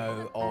 minutes or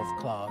so of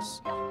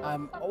class.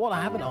 What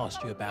I haven't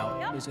asked you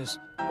about is this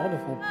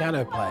wonderful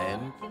piano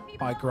playing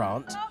by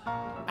Grant.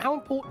 How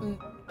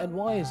important and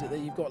why is it that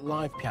you've got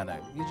live piano?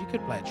 Because you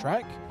could play a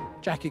track,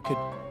 Jackie could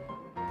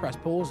press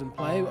pause and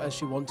play as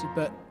she wanted,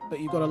 but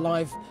you've got a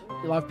live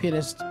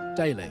pianist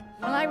daily.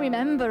 Well, I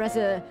remember as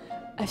a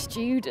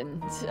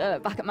student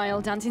back at my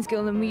old dancing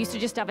school, and we used to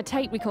just have a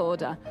tape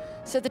recorder.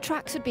 So the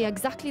tracks would be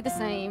exactly the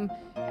same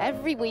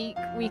every week,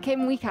 week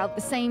in, week out,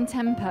 the same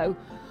tempo.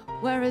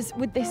 Whereas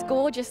with this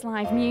gorgeous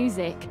live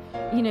music,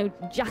 you know,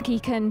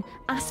 Jackie can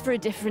ask for a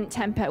different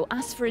tempo,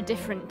 ask for a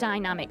different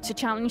dynamic to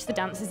challenge the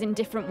dancers in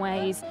different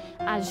ways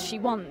as she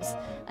wants.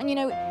 And you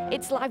know,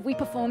 it's live, we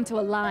perform to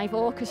a live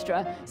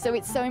orchestra, so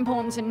it's so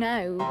important to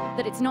know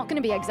that it's not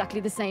going to be exactly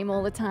the same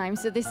all the time.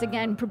 So this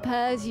again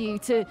prepares you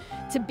to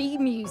be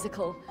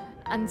musical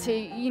and to,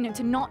 you know,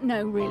 to not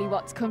know really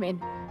what's coming.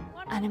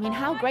 And I mean,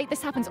 how great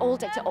this happens all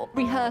day, to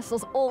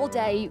rehearsals all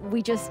day,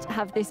 we just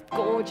have this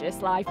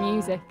gorgeous live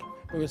music.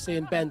 We were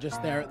seeing Ben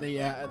just there at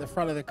the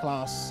front of the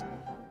class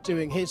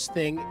doing his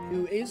thing,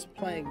 who is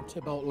playing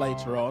Tybalt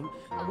later on.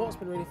 And what's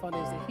been really fun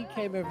is that he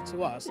came over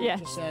to us and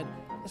just said,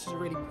 this is a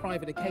really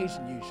private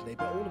occasion usually,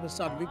 but all of a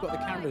sudden we've got the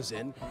cameras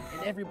in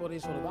and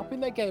everybody's sort of up in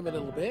their game a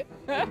little bit,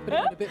 maybe putting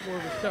on a bit more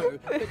of a show,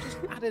 but just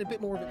added a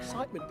bit more of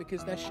excitement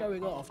because they're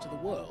showing off to the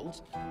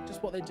world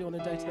just what they do on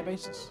a day-to-day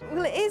basis.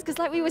 Well, it is, because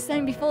like we were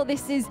saying before,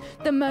 this is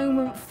the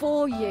moment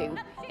for you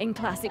in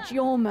class. It's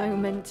your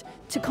moment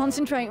to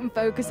concentrate and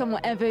focus on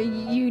whatever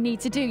you need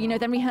to do. You know,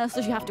 then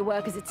rehearsals, you have to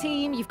work as a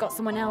team, you've got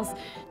someone else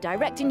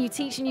directing you,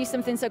 teaching you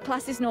something, so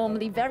class is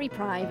normally very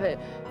private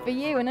for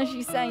you. And as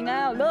you say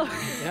now, look,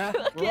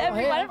 look at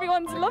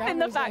everyone's loving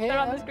the fact they're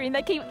on the screen.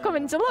 They keep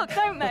coming to look,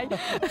 don't they?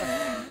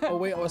 Well,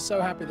 we are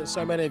so happy that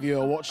so many of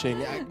you are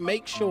watching.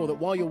 Make sure that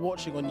while you're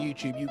watching on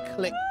YouTube, you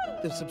click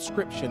the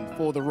subscription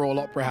for the Royal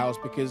Opera House,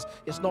 because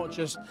it's not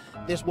just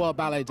this World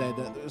Ballet Day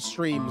that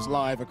streams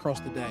live across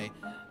the day.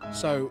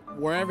 So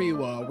wherever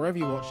you are, wherever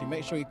you're watching,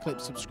 make sure you click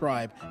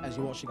subscribe as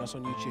you're watching us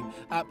on YouTube.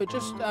 But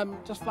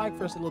just flag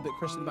for us a little bit,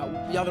 Kristen,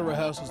 about the other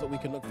rehearsals that we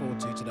can look forward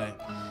to today.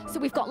 So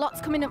we've got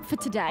lots coming up for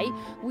today.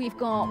 We've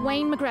got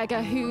Wayne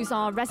McGregor, who's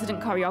our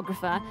resident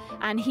choreographer,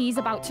 and he's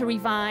about to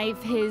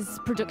revive his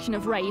production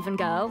of Raven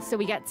Girl. So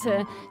we get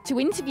to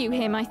interview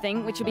him, I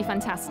think, which will be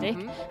fantastic.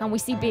 And we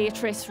see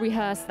Beatrice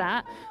rehearse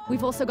that.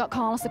 We've also got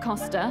Carlos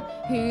Acosta,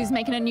 who's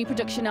making a new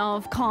production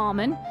of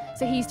Carmen.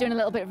 So he's doing a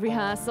little bit of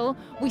rehearsal.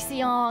 We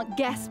see our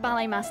guest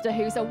ballet master,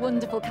 who's a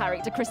wonderful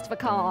character, Christopher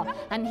Carr,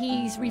 and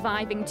he's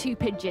reviving Two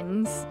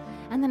Pigeons.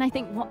 And then I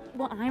think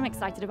what I'm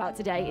excited about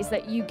today is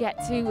that you get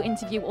to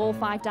interview all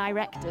 5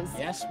 directors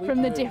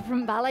from the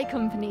different ballet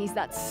companies.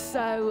 That's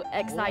so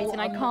exciting.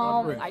 I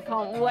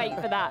can't wait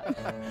for that.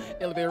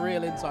 It'll be a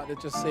real insight to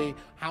just see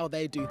how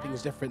they do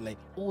things differently.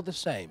 All the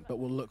same, but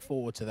we'll look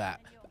forward to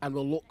that. And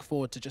we'll look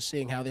forward to just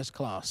seeing how this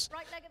class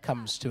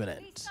comes to an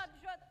end.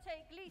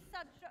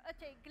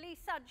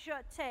 Glissade,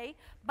 jeté,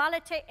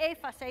 balleté,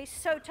 effacé,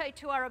 sauté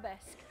to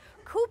arabesque.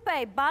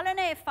 Coupé,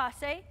 ballonné,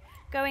 effacé,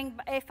 going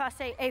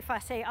effacé,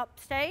 effacé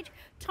upstage.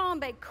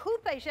 Tombé,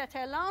 coupé,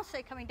 jeté,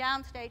 lancé, coming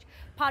downstage.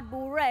 Pas de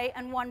bourrée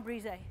and 1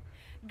 brisé.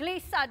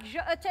 Glissade,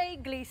 jeté,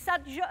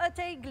 glissade,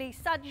 jeté,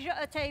 glissade,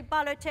 jeté,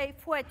 balleté,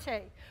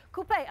 fouetté.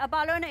 Coupé,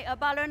 aballonné,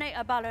 aballonné,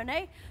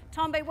 aballonné.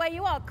 Tombé where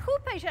you are.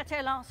 Coupé,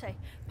 jeté, lancé.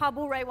 Pas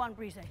bourrée, 1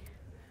 brisé.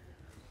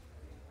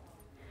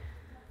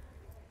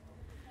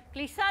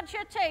 Glissade,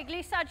 jeté,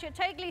 glissade,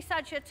 jeté,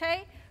 glissade,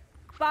 jeté,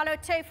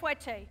 balloté,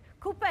 fouetté.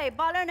 Coupé,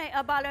 ballonné,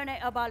 aballonné,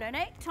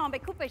 aballonné. Tombé,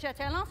 coupé,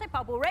 jeté, lancé,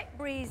 pas bourré,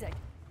 brisé.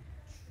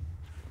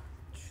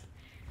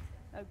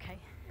 Okay.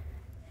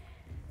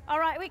 All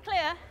right, we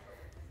clear?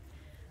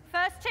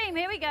 First team,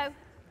 here we go.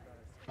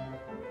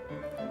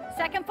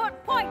 Second foot,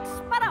 points,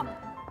 badam,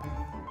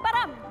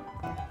 badam.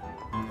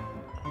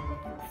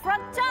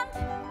 Front turn,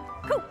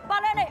 coupe,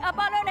 ballonné,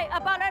 aballonné,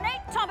 aballonné.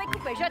 Tombé,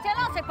 coupé, jeté,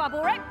 lancé, pas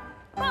bourré,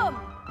 boom.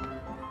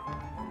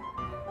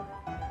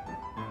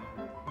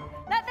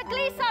 Let the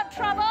glissade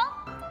travel.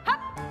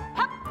 Hop,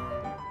 hop,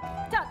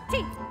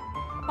 ta-ti.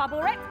 Pas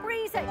bourré,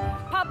 brisé.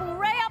 Pas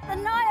bourré up the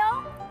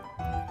Nile.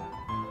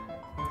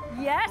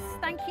 Yes,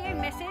 thank you,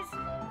 Mrs.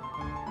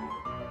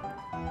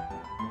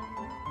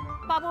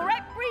 Pas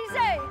bourré,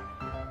 brisé.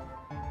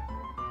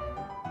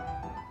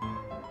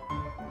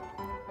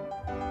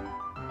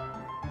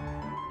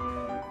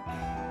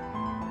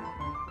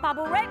 Pas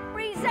bourré,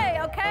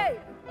 brisé, okay.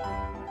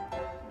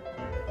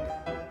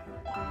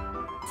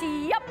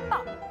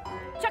 Ti-yappa.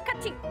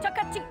 Chakati,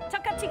 chakati,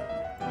 chakati.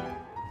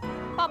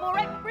 Pas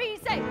bourré,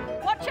 brisé.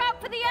 Watch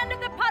out for the end of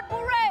the pas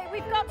bourré.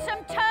 We've got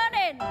some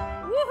turning.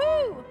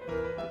 Woohoo!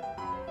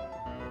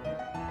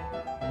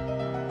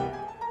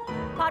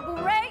 Pas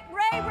bourré,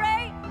 ray,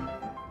 ray.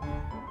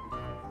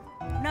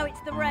 No,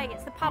 it's the ray.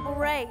 It's the pas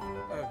bourré.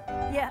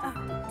 Oh. Yeah.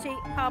 Ti,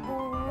 pas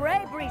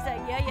bourré, brisé.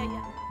 Yeah, yeah,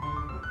 yeah.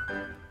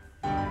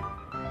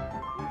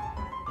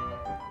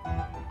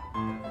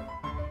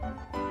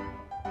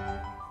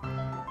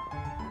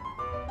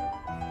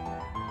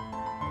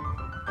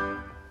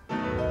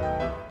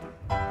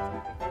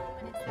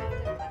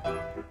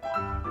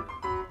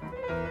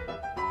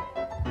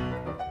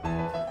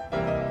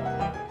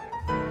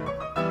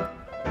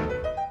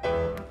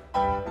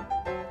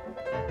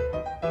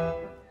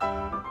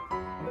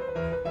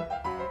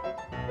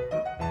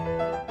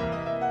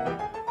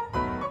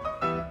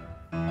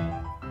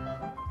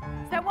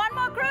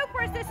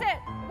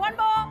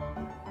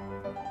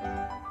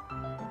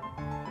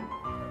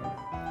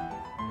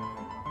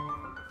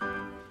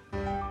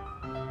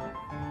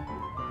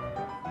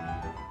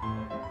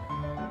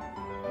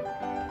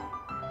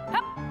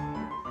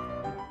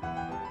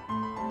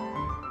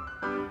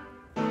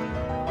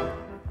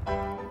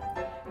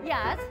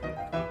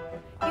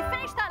 You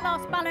finish that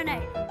last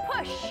ballonnet,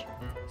 push,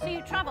 so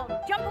you travel,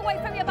 jump away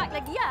from your back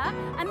leg, yeah,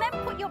 and then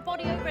put your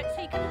body over it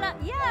so you can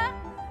let, yeah,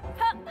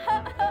 huh,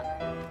 huh, huh.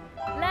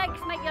 Legs,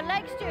 make your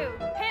legs do,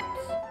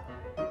 hips.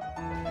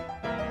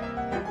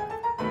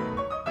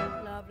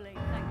 Lovely,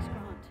 thanks,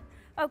 Grant.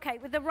 Okay,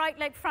 with the right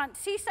leg front,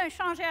 six and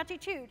change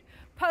attitude,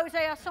 pose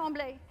et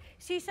assemblée.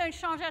 Six and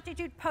change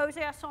attitude, pose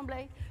et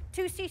assemblée.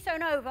 2 six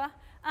and over,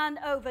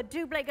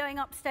 double going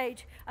up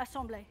stage,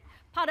 assemblée.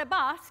 Pas de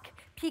basque,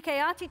 piqué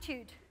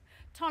attitude.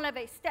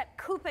 T'enlever, step,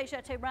 coupé,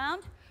 jeté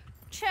round.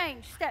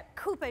 Change, step,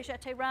 coupé,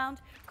 jeté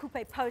round.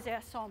 Coupé, posé,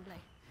 assemblé.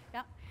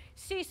 Yeah.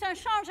 Six and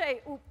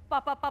changer, ou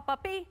papa, papa,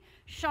 pi.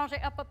 Changer,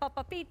 up,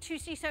 papa, pi. 2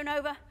 six and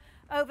over,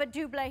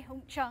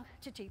 double, chang,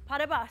 titi. Pas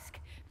de basque,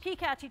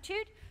 piqué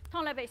attitude.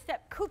 T'enlever,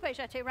 step, coupé,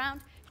 jeté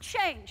round.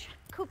 Change,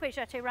 coupé,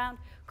 jeté round.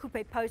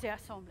 Coupé, posé,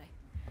 assemblé.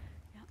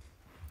 Yeah.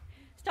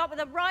 Start with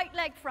the right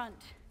leg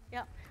front.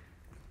 Yeah.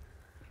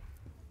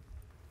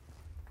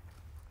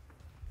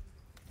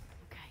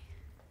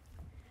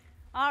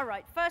 All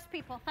right, first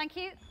people, thank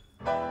you.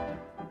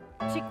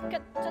 Chica,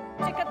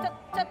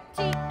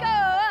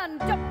 and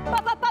double,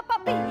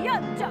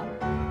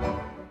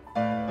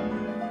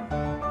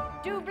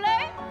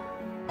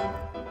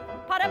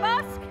 pas de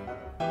basque.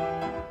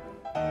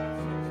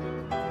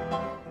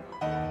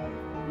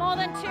 More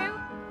than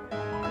 2.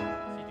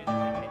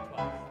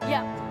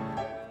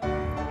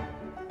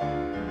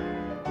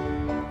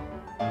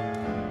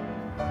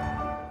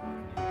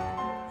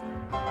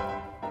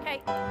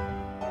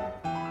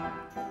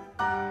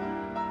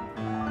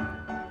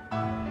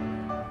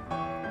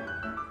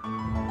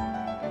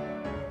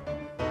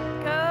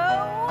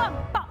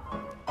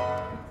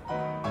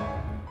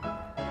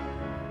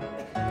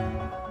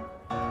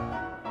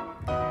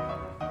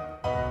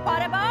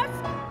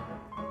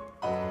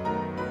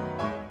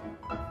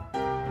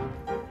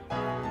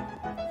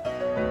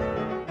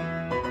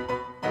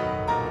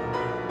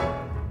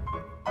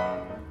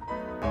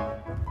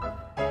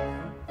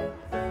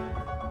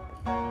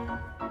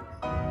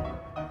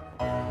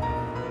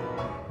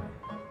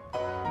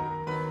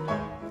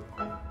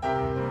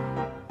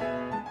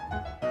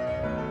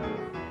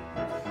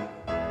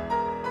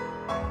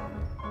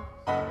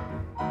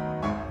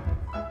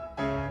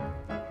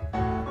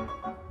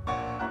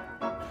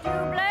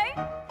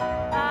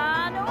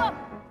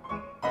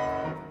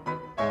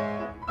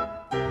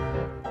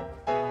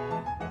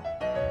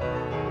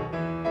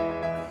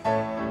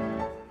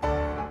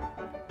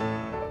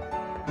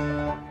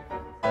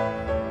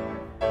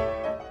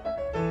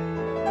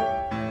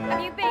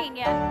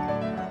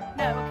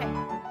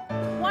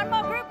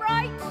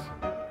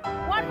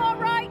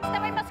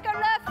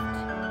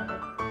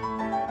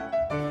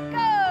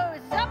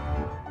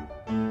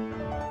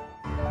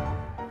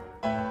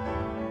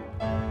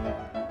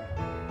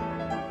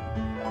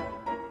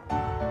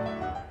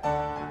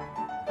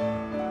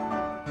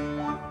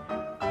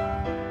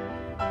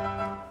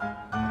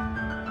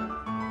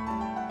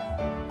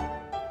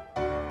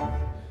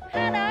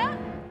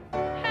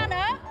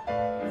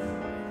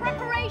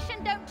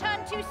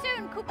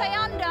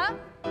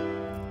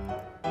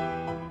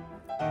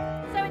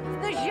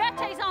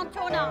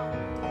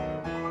 tournant.